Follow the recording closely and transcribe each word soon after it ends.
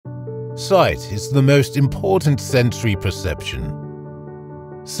Sight is the most important sensory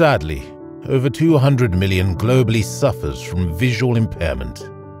perception. Sadly, over 200 million globally suffers from visual impairment.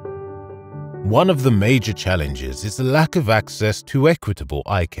 One of the major challenges is the lack of access to equitable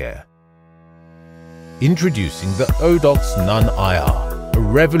eye care. Introducing the oDocs non-IR, a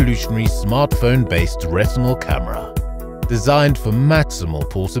revolutionary smartphone-based retinal camera. Designed for maximal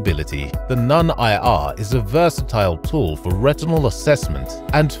portability, the non-IR is a versatile tool for retinal assessment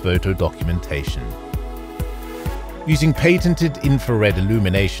and photo documentation. Using patented infrared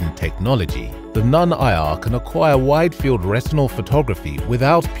illumination technology, the non-IR can acquire wide-field retinal photography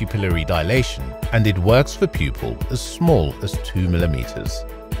without pupillary dilation, and it works for pupil as small as 2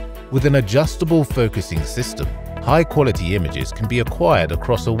 mm. With an adjustable focusing system, high-quality images can be acquired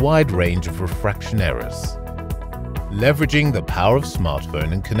across a wide range of refraction errors. Leveraging the power of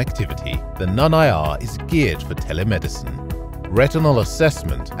smartphone and connectivity, the non-IR is geared for telemedicine. Retinal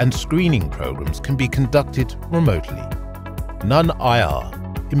assessment and screening programs can be conducted remotely. Non-IR.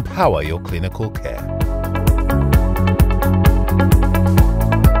 Empower your clinical care.